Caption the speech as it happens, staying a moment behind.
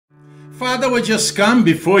Father, we just come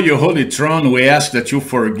before your holy throne. We ask that you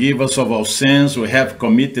forgive us of all sins we have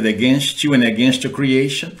committed against you and against your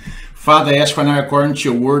creation. Father, I ask for now, according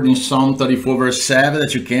to your word in Psalm 34, verse 7,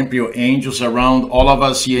 that you camp your angels around all of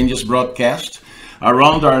us here in this broadcast,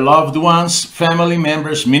 around our loved ones, family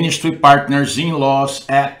members, ministry partners, in-laws,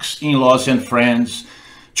 ex-in-laws, and friends,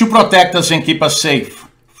 to protect us and keep us safe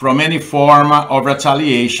from any form of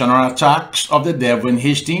retaliation or attacks of the devil and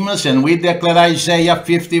his demons. And we declare Isaiah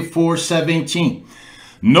 54:17,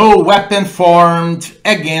 no weapon formed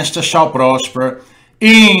against us shall prosper.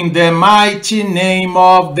 In the mighty name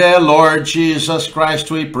of the Lord Jesus Christ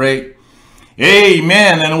we pray.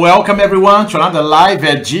 Amen. And welcome everyone to another live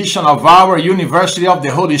edition of our University of the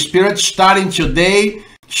Holy Spirit, starting today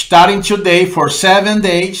for 7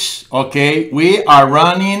 days. Okay, we are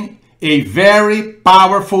running a very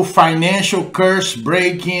powerful financial curse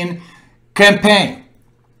breaking campaign.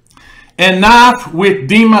 Enough with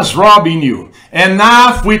demons robbing you.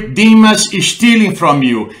 Enough with demons stealing from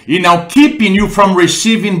you. Keeping you from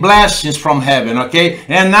receiving blessings from heaven. Okay,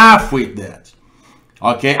 enough with that.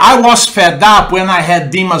 Okay, I was fed up when I had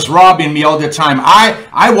demons robbing me all the time. I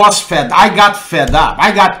got fed up.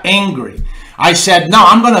 I got angry. I said, no,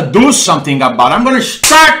 I'm going to do something about it. I'm going to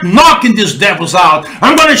start knocking these devils out.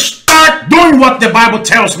 I'm going to start doing what the Bible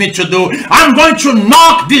tells me to do. I'm going to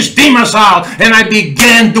knock these demons out. And I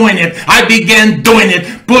began doing it.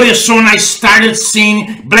 Pretty soon I started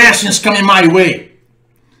seeing blessings coming my way.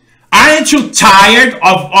 Aren't you tired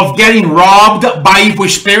of getting robbed by evil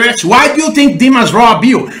spirits? Why do you think demons rob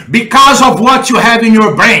you? Because of what you have in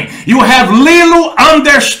your brain. You have little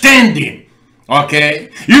understanding.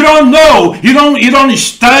 Okay, you don't know, you don't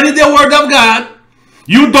study the Word of God.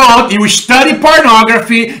 You study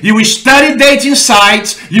pornography, you study dating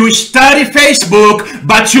sites, you study Facebook,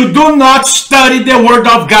 but you do not study the Word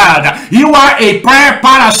of God. You are a prayer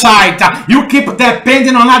parasite. You keep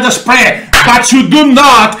depending on others' prayer, but you do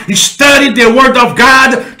not study the Word of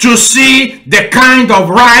God to see the kind of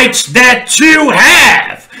rights that you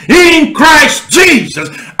have in Christ Jesus.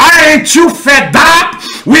 Aren't you fed up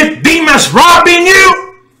with demons robbing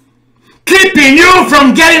you? Keeping you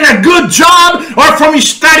from getting a good job or from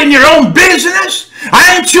starting your own business?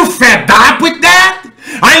 Aren't you fed up with that?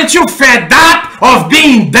 Aren't you fed up of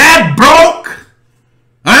being that broke?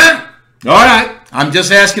 Huh? All right, I'm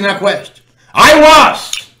just asking a question. I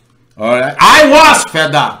was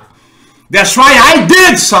fed up. That's why I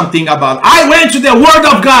did something about it. I went to the Word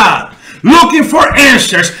of God looking for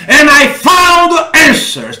answers, and I found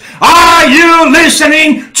answers. Are you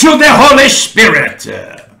listening to the Holy Spirit?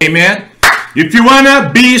 Amen. If you want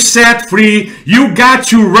to be set free, you got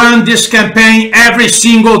to run this campaign every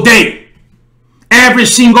single day. Every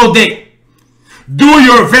single day. Do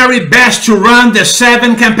your very best to run the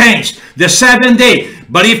 7 campaigns, the 7 day.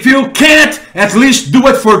 But if you can't, at least do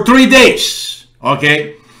it for 3 days.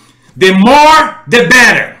 Okay? The more, the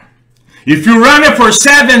better. If you run it for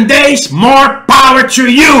 7 days, more power to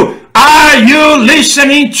you. Are you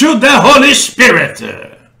listening to the Holy Spirit?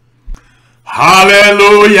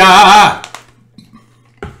 Hallelujah.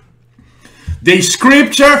 The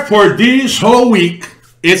scripture for this whole week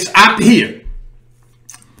is up here.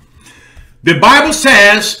 The Bible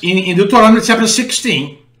says in Deuteronomy chapter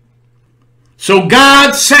 16, so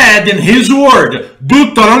God said in his word,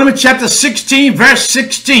 Deuteronomy chapter 16, verse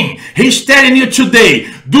 16, he's telling you today,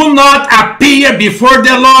 do not appear before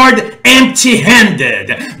the Lord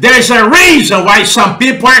empty-handed. There's a reason why some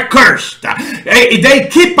people are cursed. They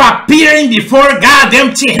keep appearing before God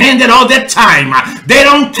empty-handed all the time. They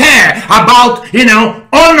don't care about,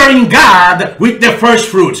 honoring God with the first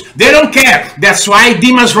fruits. They don't care. That's why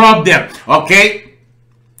demons rob them. Okay?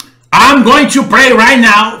 I'm going to pray right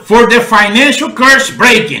now for the financial curse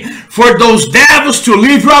breaking, for those devils to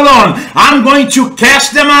leave you alone. I'm going to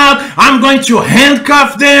cast them out. I'm going to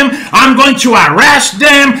handcuff them. I'm going to arrest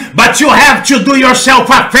them. But you have to do yourself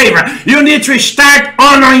a favor. You need to start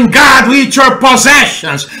honoring God with your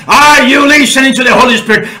possessions. Are you listening to the Holy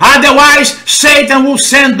Spirit? Otherwise, Satan will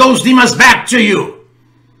send those demons back to you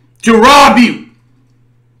to rob you.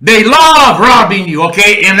 They love robbing you,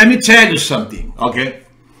 okay? And let me tell you something, okay?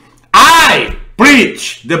 I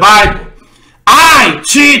preach the Bible. I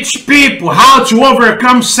teach people how to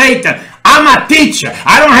overcome Satan. I'm a teacher.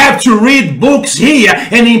 I don't have to read books here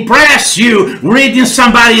and impress you reading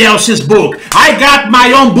somebody else's book. I got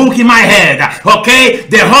my own book in my head, okay?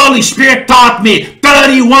 The Holy Spirit taught me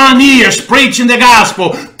 31 years preaching the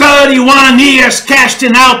gospel, 31 years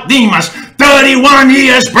casting out demons, 31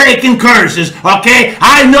 years breaking curses, okay?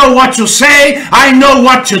 I know what to say. I know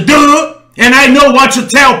what to do. And I know what to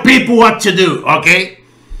tell people what to do, okay?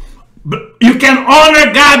 But You can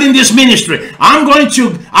honor God in this ministry. I'm going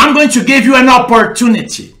to give you an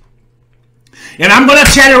opportunity. And I'm going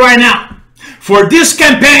to tell you right now, for this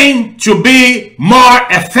campaign to be more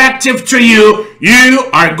effective to you, you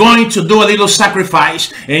are going to do a little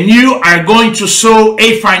sacrifice, and you are going to sow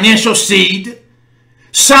a financial seed,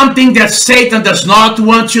 something that Satan does not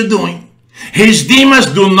want you doing. His demons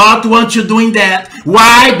do not want you doing that.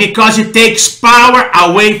 Why? Because it takes power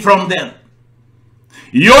away from them.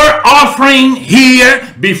 Your offering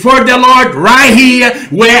here before the Lord, right here,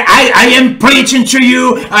 where I am preaching to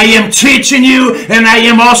you, I am teaching you, and I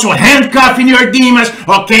am also handcuffing your demons,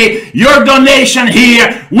 okay? Your donation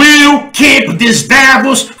here will keep these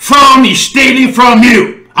devils from stealing from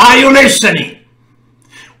you. Are you listening?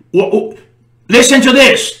 Listen to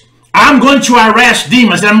this. I'm going to arrest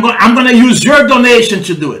demons, and I'm going to use your donation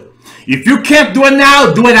to do it. If you can't do it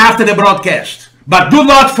now, do it after the broadcast. But do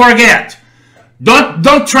not forget.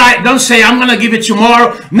 Don't say I'm going to give it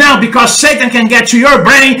tomorrow. Now, because Satan can get to your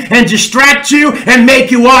brain and distract you and make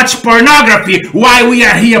you watch pornography while we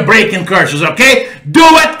are here breaking curses, okay? Do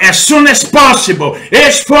it as soon as possible.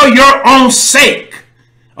 It's for your own sake,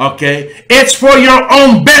 okay? It's for your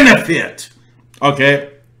own benefit,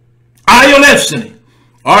 okay? Are you listening?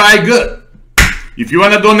 All right, good. If you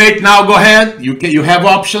want to donate now, go ahead. You have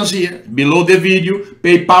options here below the video.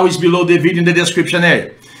 PayPal is below the video in the description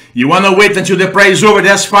area. You want to wait until the prayer is over,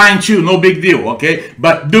 that's fine too, no big deal, okay?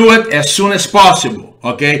 But do it as soon as possible,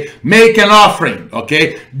 okay? Make an offering,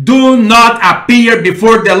 okay? Do not appear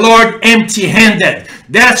before the Lord empty-handed.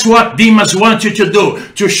 That's what demons want you to do,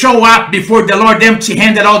 to show up before the Lord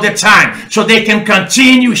empty-handed all the time, so they can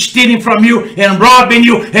continue stealing from you and robbing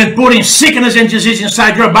you and putting sickness and disease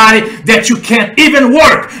inside your body that you can't even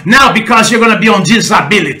work now because you're going to be on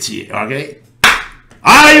disability, okay?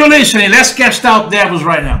 Are you listening? Let's cast out devils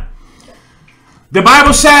right now. The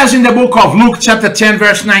Bible says in the book of Luke chapter 10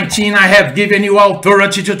 verse 19, I have given you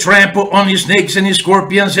authority to trample on snakes and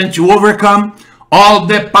scorpions and to overcome all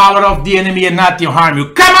the power of the enemy and nothing harm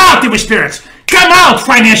you. Come out, evil spirits. Come out,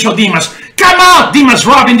 financial demons. Come out, demons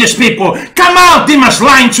robbing these people. Come out, demons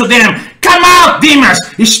lying to them. Come out, demons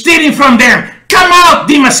stealing from them. Come out,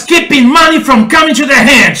 demons keeping money from coming to their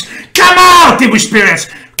hands. Come out, evil spirits.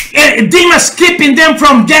 Demons keeping them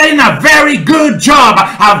from getting a very good job,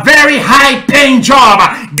 a very high-paying job.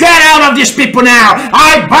 Get out of these people now.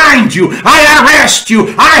 I bind you. I arrest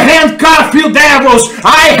you. I handcuff you, devils.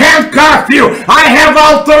 I handcuff you. I have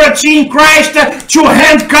authority in Christ to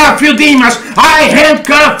handcuff you, demons. I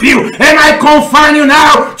handcuff you, and I confine you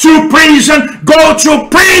now to prison. Go to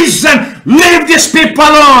prison. Leave these people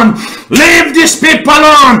alone. Leave these people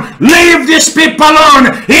alone. Leave these people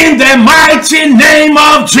alone. In the mighty name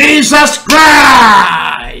of Jesus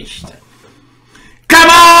Christ. Come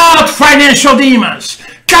out, financial demons.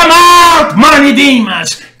 Come out, money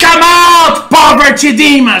demons. Come out, poverty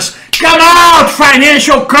demons. Come out,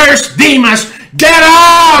 financial curse demons. Get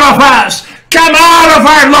out of us. Come out of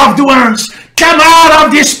our loved ones. Come out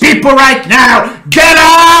of these people right now. Get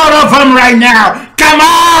out of them right now. Come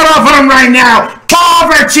out of them right now.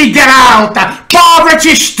 Poverty, get out.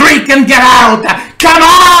 Poverty stricken, get out. Come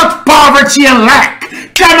out, poverty and lack.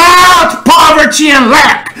 Come out, poverty and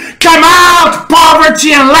lack. Come out,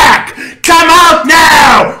 poverty and lack. Come out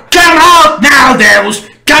now. Come out now, devils.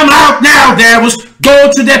 Come out now, devils.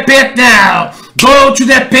 Go to the pit now. Go to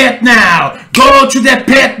the pit now. Go to the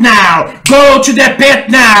pit now. Go to the pit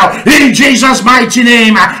now. In Jesus' mighty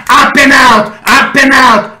name. Up and out. Up and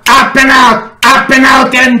out. Up and out. Up and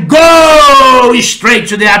out. And go straight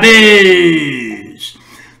to the abyss.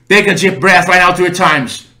 Take a deep breath right now 3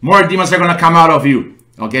 times. More demons are going to come out of you.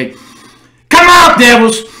 Okay? Come out,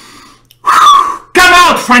 devils. Come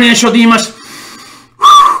out, financial demons.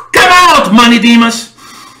 Come out, money demons.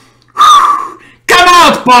 Come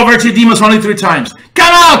out, poverty demons, only 3 times.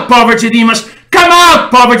 Come out, poverty demons. Come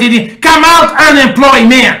out, poverty demons. Come out,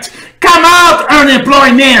 unemployment. Come out,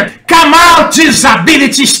 unemployment. Come out,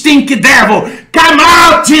 disability, stinky devil. Come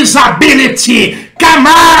out, disability. Come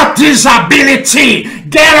out, disability.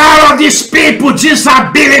 Get out of these people,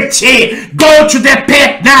 disability. Go to the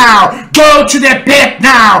pit now. Go to the pit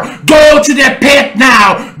now. Go to the pit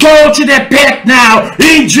now. Go to the pit now.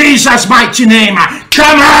 In Jesus' mighty name.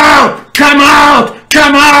 Come out. Come out.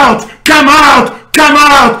 Come out. Come out. Come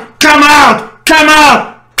out. Come out. Come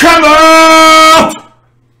out. Come out.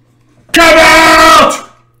 Come out.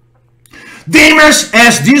 Demons,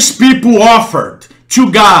 as these people offered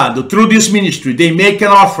to God through this ministry, they make an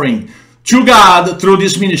offering to God through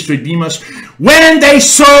this ministry, Demas. When they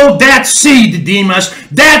sow that seed, Demas,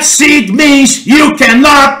 that seed means you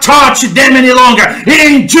cannot touch them any longer.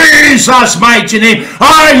 In Jesus' mighty name.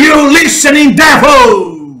 Are you listening,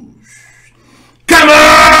 devils? Come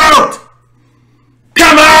out!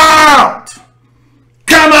 Come out!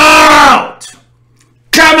 Come out!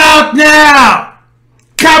 Come out now!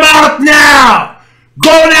 Come out now!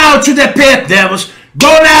 Go now to the pit, devils.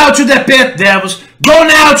 Go now to the pit, devils. Go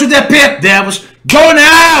now to the pit, devils. Go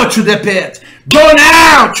now to the pit. Go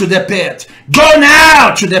now to the pit. Go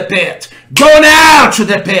now to the pit. Go now to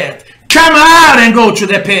the pit. Come out and go to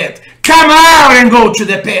the pit. Come out and go to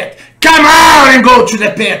the pit. Come out and go to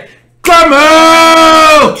the pit. Come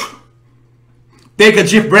out. Take a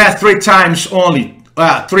deep breath 3 times only.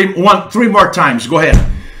 3 more times. Go ahead.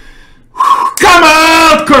 Come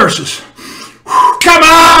out, curses. Come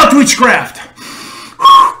out, witchcraft.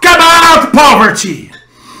 Come out, poverty.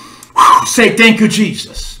 Say thank you,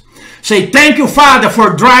 Jesus. Say thank you, Father,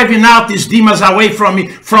 for driving out these demons away from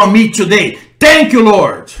me today. Thank you,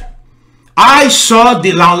 Lord. I saw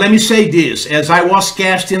now let me say this. As I was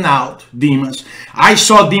casting out demons, I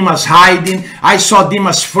saw demons hiding. I saw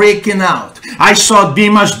demons freaking out. I saw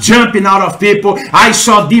demons jumping out of people. I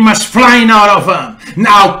saw demons flying out of them.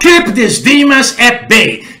 Now keep these demons at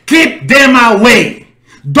bay. Keep them away.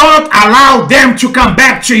 Don't allow them to come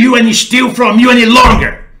back to you and steal from you any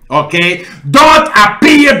longer. Okay? Don't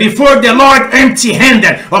appear before the Lord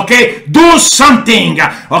empty-handed. Okay? Do something.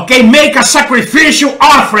 Okay? Make a sacrificial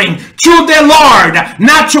offering to the Lord.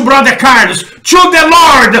 Not to Brother Carlos. To the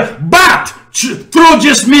Lord. But through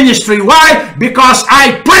this ministry. Why? Because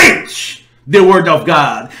I preach the word of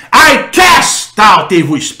God. I cast out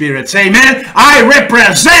evil spirits. Amen? I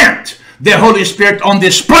represent the Holy Spirit on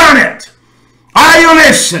this planet. Are you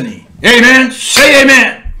listening? Amen? Say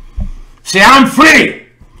amen. Say, I'm free.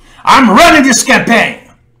 I'm running this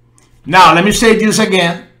campaign. Now, let me say this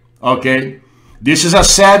again. Okay? This is a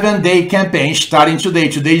 7-day campaign starting today.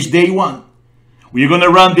 Today is day 1. We're going to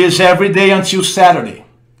run this every day until Saturday.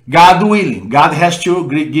 God willing. God has to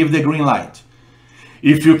give the green light.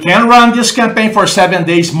 If you can run this campaign for 7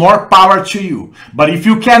 days, more power to you. But if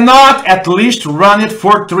you cannot, at least run it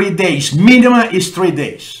for 3 days. Minimum is 3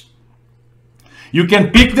 days. You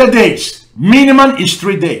can pick the days. Minimum is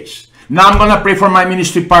 3 days. Now I'm going to pray for my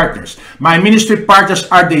ministry partners. My ministry partners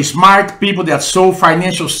are the smart people that sow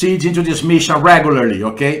financial seeds into this mission regularly,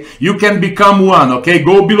 okay? You can become one, okay?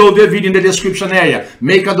 Go below the video in the description area.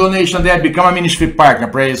 Make a donation there. Become a ministry partner.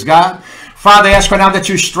 Praise God. Father, I ask right now that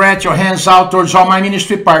you stretch your hands out towards all my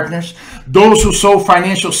ministry partners, those who sow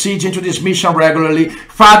financial seeds into this mission regularly.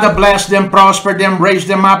 Father, bless them, prosper them, raise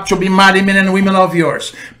them up to be mighty men and women of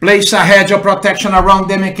yours. Place a hedge of protection around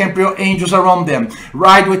them and camp your angels around them.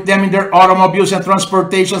 Ride with them in their automobiles and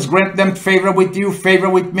transportations. Grant them favor with you, favor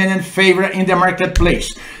with men, and favor in the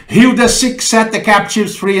marketplace. Heal the sick, set the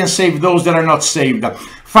captives free, and save those that are not saved.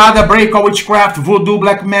 Father, break all witchcraft, voodoo,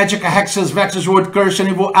 black magic, hexes, vexes, word, curse, and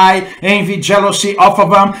evil eye, envy, jealousy off of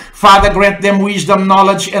them. Father, grant them wisdom,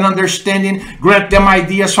 knowledge, and understanding. Grant them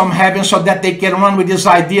ideas from heaven so that they can run with these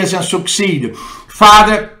ideas and succeed.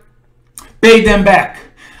 Father, pay them back.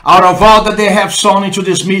 Out of all that they have sown into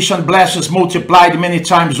this mission, blessings multiplied many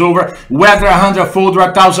times over, whether 100-fold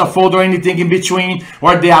or 1,000-fold or anything in between,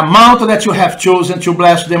 or the amount that you have chosen to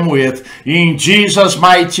bless them with. In Jesus'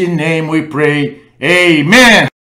 mighty name we pray. Amen.